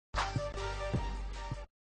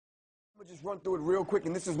just run through it real quick,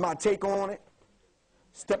 and this is my take on it.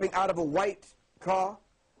 Stepping out of a white car.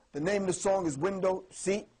 The name of the song is Window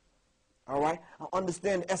Seat. All right? I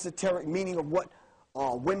understand the esoteric meaning of what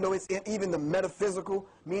window is, and even the metaphysical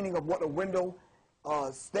meaning of what a window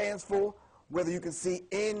stands for, whether you can see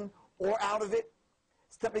in or out of it.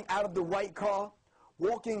 Stepping out of the white car,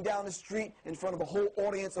 walking down the street in front of a whole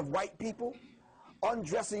audience of white people,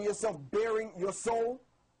 undressing yourself, bearing your soul,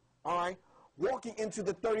 all right? Walking into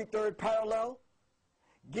the 33rd parallel,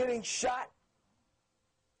 getting shot,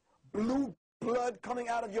 blue blood coming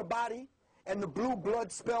out of your body, and the blue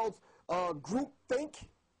blood spells group think.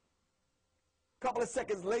 A couple of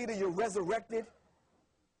seconds later, you're resurrected,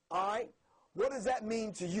 all right? What does that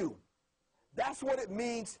mean to you? That's what it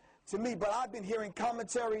means to me, but I've been hearing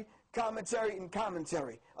commentary, and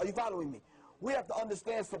commentary. Are you following me? We have to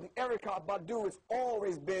understand something. Erykah Badu has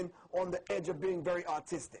always been on the edge of being very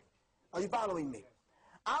artistic. Are you following me?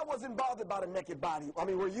 I wasn't bothered by the naked body. I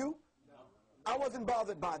mean, were you? No. I wasn't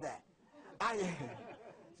bothered by that.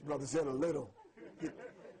 Brother said a little.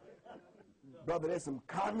 Brother, there's some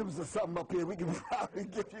condoms or something up here. We can probably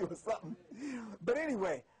give you something. But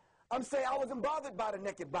anyway, I'm saying I wasn't bothered by the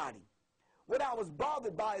naked body. What I was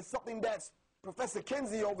bothered by is something that's Professor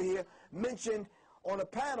Kinsey over here mentioned on a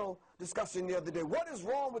panel discussion the other day. What is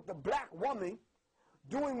wrong with the black woman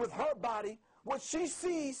doing with her body what she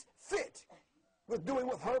sees fit with doing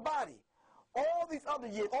with her body? All these other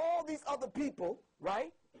years, all these other people,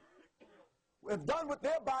 right, have done with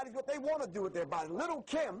their bodies what they want to do with their body. Little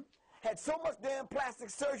Kim had so much damn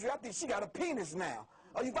plastic surgery, I think she got a penis now.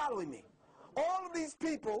 Are you following me? All of these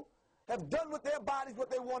people have done with their bodies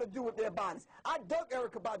what they want to do with their bodies. I dug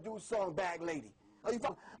Erykah Badu's song, Bag Lady. Are you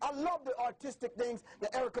following? I love the artistic things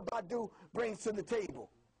that Erykah Badu brings to the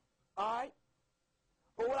table. All right?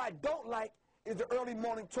 But what I don't like is the early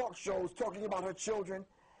morning talk shows talking about her children,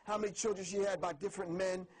 how many children she had by different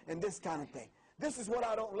men, and this kind of thing. This is what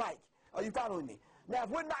I don't like. Are you following me? Now, if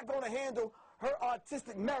we're not going to handle her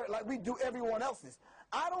artistic merit like we do everyone else's,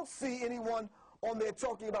 I don't see anyone on there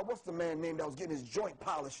talking about, what's the man name that was getting his joint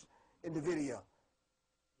polished in the video?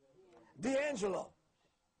 D'Angelo.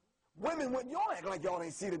 Women, y'all act like y'all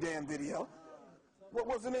ain't see the damn video.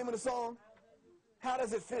 What's the name of the song? How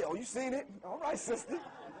does it feel? You seen it? All right, sister.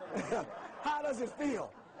 How does it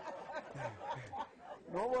feel?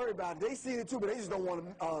 Don't worry about it. They seen it too, but they just don't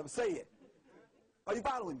want to say it. Are you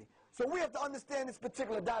following me? So we have to understand this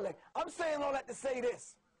particular dialect. I'm saying all that to say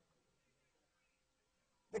this.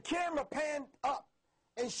 The camera panned up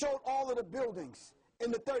and showed all of the buildings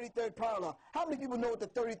in the 33rd parallel. How many people know what the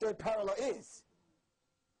 33rd parallel is?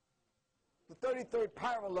 The 33rd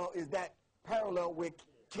parallel is that parallel where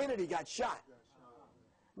Kennedy got shot.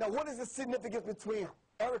 Now, what is the significance between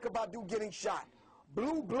Erykah Badu getting shot,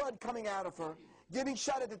 blue blood coming out of her, getting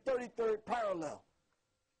shot at the 33rd parallel?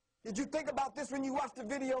 Did you think about this when you watched the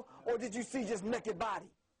video, or did you see just naked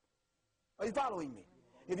body? Are you following me?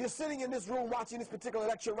 If you're sitting in this room watching this particular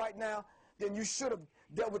lecture right now, then you should have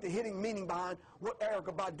dealt with the hidden meaning behind what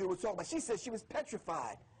Erykah Badu was talking about. She said she was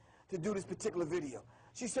petrified to do this particular video.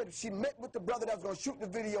 She said she met with the brother that was going to shoot the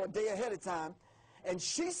video a day ahead of time, and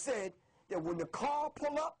she said that when the car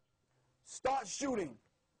pull up, start shooting,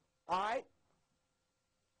 all right?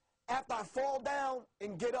 After I fall down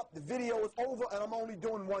and get up, the video is over, and I'm only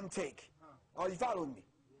doing one take. Are you following me?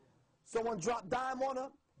 Someone dropped dime on her.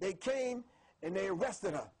 They came, and they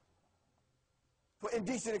arrested her for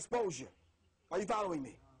indecent exposure. Are you following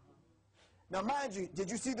me? Now, mind you, did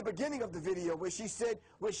you see the beginning of the video where she said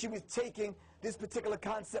where she was taking this particular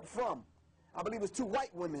concept from? I believe it was two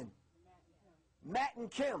white women, Matt and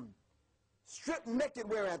Kim, stripped naked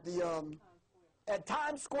where at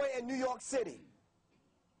Times Square in New York City.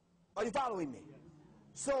 Are you following me?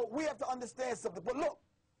 So we have to understand something. But look,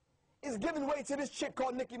 it's giving way to this chick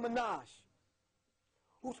called Nicki Minaj,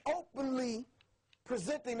 who's openly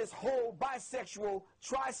presenting this whole bisexual,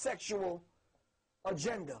 trisexual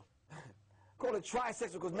agenda. Call it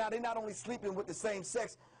trisexual because now they're not only sleeping with the same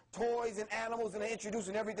sex, toys and animals, and they're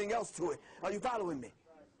introducing everything else to it. Are you following me?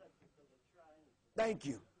 Thank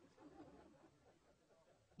you.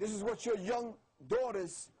 This is what your young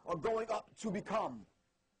daughters are growing up to become.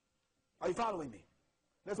 Are you following me?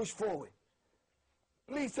 Let's push forward.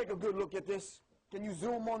 Please take a good look at this. Can you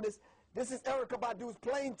zoom on this? This is Erykah Badu's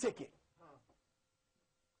plane ticket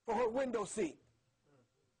for her window seat,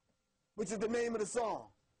 which is the name of the song.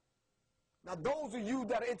 Now, those of you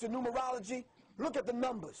that are into numerology, look at the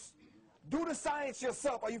numbers. Do the science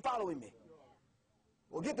yourself. Are you following me?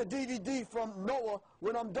 We'll get the DVD from Noah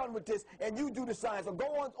when I'm done with this, and you do the science. So go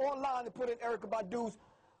online and put in Erykah Badu's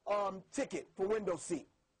ticket for window seat.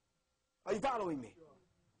 Are you following me?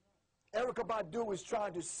 Erykah Badu is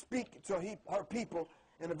trying to speak to her people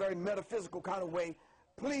in a very metaphysical kind of way.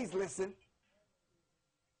 Please listen.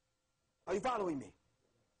 Are you following me?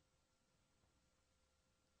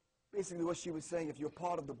 Basically what she was saying, if you're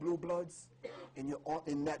part of the Blue Bloods and you're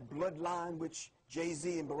in that bloodline which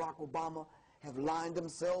Jay-Z and Barack Obama have lined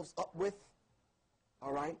themselves up with,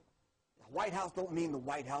 all right? The White House don't mean the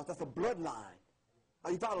White House. That's a bloodline.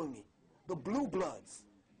 Are you following me? The Blue Bloods.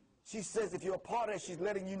 She says if you're a part of it, she's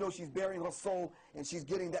letting you know she's burying her soul and she's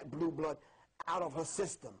getting that blue blood out of her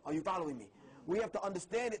system. Are you following me? We have to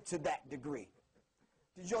understand it to that degree.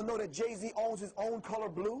 Did y'all know that Jay-Z owns his own color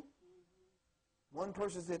blue? One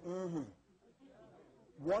person said, mm-hmm.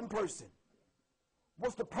 One person.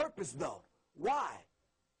 What's the purpose, though? Why?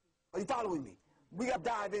 Are you following me? We got to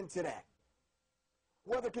dive into that.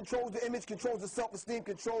 Whoever controls the image, controls the self-esteem,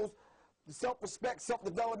 controls the self-respect,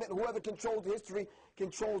 self-development. Whoever controls the history,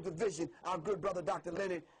 controls the vision. Our good brother, Dr.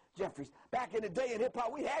 Leonard Jeffries. Back in the day in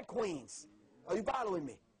hip-hop, we had queens. Are you following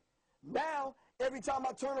me? Now, every time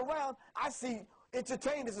I turn around, I see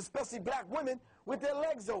entertainers, especially black women, with their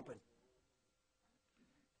legs open.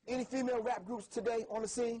 Any female rap groups today on the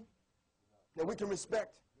scene that we can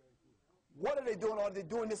respect? What are they doing? Are they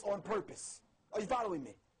doing this on purpose? Are you following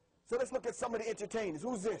me? So let's look at some of the entertainers.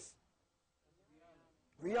 Who's this?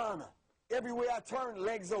 Rihanna. Everywhere I turn,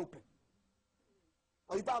 legs open.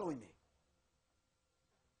 Are you following me?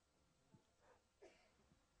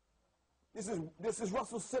 This is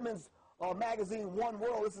Russell Simmons' magazine, One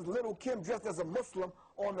World. This is Little Kim dressed as a Muslim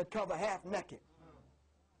on the cover, half naked.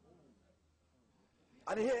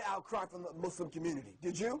 I didn't hear an outcry from the Muslim community.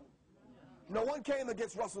 Did you? No one came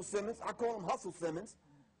against Russell Simmons. I call him Hustle Simmons.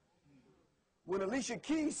 When Alicia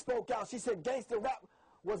Keys spoke out, she said gangster rap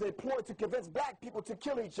was a ploy to convince black people to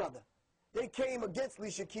kill each other. They came against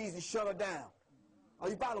Alicia Keys and shut her down. Are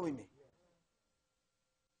you following me?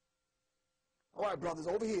 All right, brothers,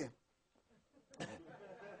 over here.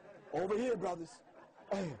 Over here, brothers.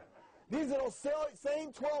 These are those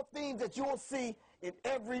same 12 themes that you will see in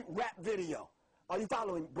every rap video. Are you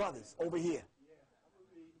following, brothers, over here?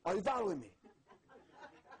 Are you following me?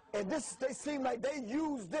 And this, they seem like they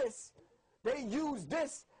use this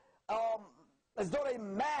as though they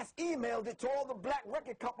mass emailed it to all the black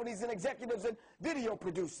record companies and executives and video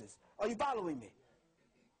producers. Are you following me?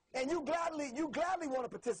 And you gladly want to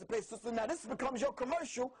participate, sister. Now this becomes your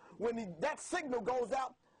commercial when that signal goes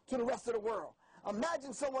out to the rest of the world.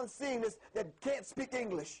 Imagine someone seeing this that can't speak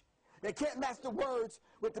English. They can't match the words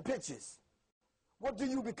with the pictures. What do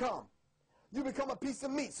you become? You become a piece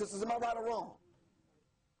of meat, sisters. Am I right or wrong?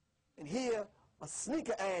 And here, a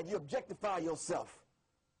sneaker ad, you objectify yourself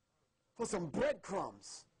for some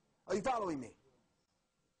breadcrumbs. Are you following me?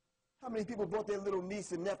 How many people brought their little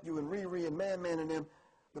niece and nephew and Riri and Man and them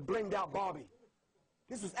the blinged out Barbie?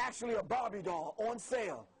 This was actually a Barbie doll on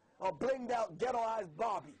sale, a blinged out ghettoized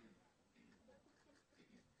Barbie.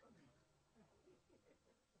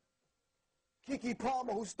 Keke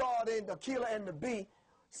Palmer, who starred in Akeelah and the Bee,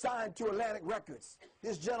 signed to Atlantic Records.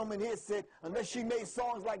 This gentleman here said unless she made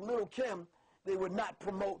songs like Little Kim, they would not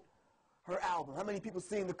promote her album. How many people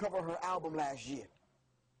seen the cover of her album last year?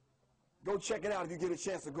 Go check it out if you get a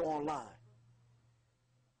chance to go online.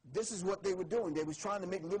 This is what they were doing. They was trying to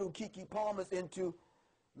make little Keke Palmers into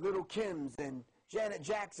Little Kims and Janet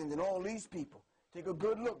Jacksons and all these people. Take a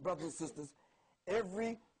good look, brothers and sisters.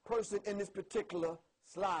 Every person in this particular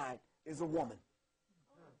slide is a woman.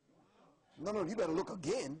 No, you better look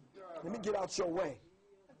again. Let me get out your way.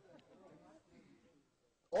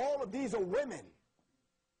 All of these are women.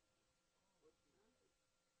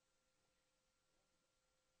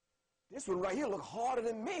 This one right here look harder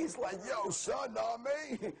than me. It's like, yo, son, nah,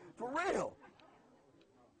 man, for real.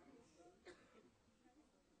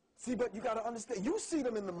 See, but you got to understand, you see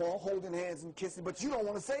them in the mall holding hands and kissing, but you don't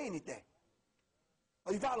want to say anything.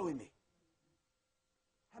 Are you following me?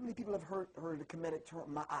 How many people have heard the Kemetic term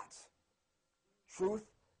ma'at? Truth,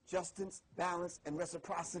 justice, balance, and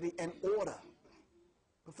reciprocity and order.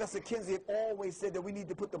 Professor Kinsey had always said that we need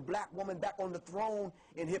to put the black woman back on the throne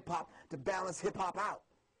in hip-hop to balance hip-hop out.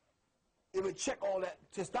 It would check all that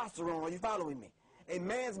testosterone. Are you following me? A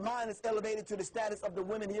man's mind is elevated to the status of the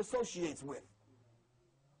women he associates with.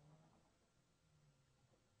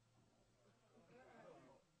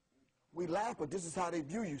 We laugh, but this is how they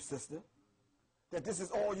view you, sister. That this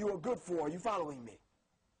is all you are good for. Are you following me?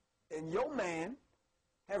 And your man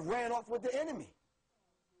has ran off with the enemy.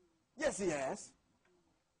 Yes, he has.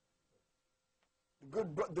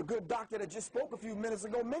 The good doctor that just spoke a few minutes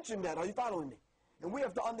ago mentioned that. Are you following me? And we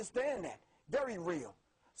have to understand that. Very real.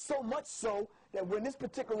 So much so that when this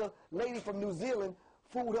particular lady from New Zealand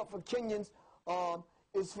fooled up for Kenyans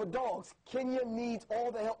is for dogs. Kenya needs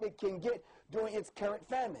all the help it can get during its current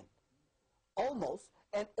famine. Almost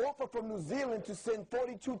an offer from New Zealand to send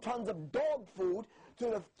 42 tons of dog food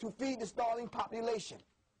to feed the starving population.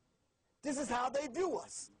 This is how they view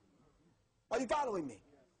us. Are you following me?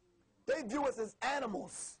 They view us as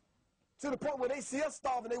animals, to the point where they see us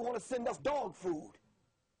starving, they want to send us dog food.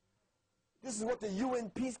 This is what the UN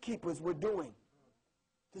peacekeepers were doing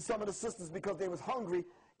to some of the sisters because they was hungry,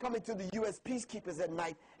 coming to the U.S. peacekeepers at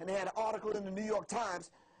night, and they had an article in the New York Times.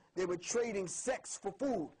 They were trading sex for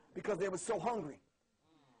food because they were so hungry.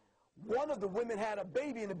 One of the women had a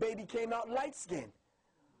baby, and the baby came out light-skinned.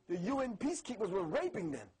 The UN peacekeepers were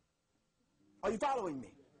raping them. Are you following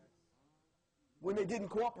me? When they didn't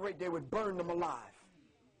cooperate, they would burn them alive.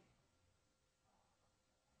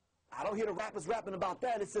 I don't hear the rappers rapping about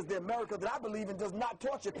that. It says the America that I believe in does not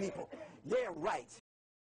torture people. Yeah, right.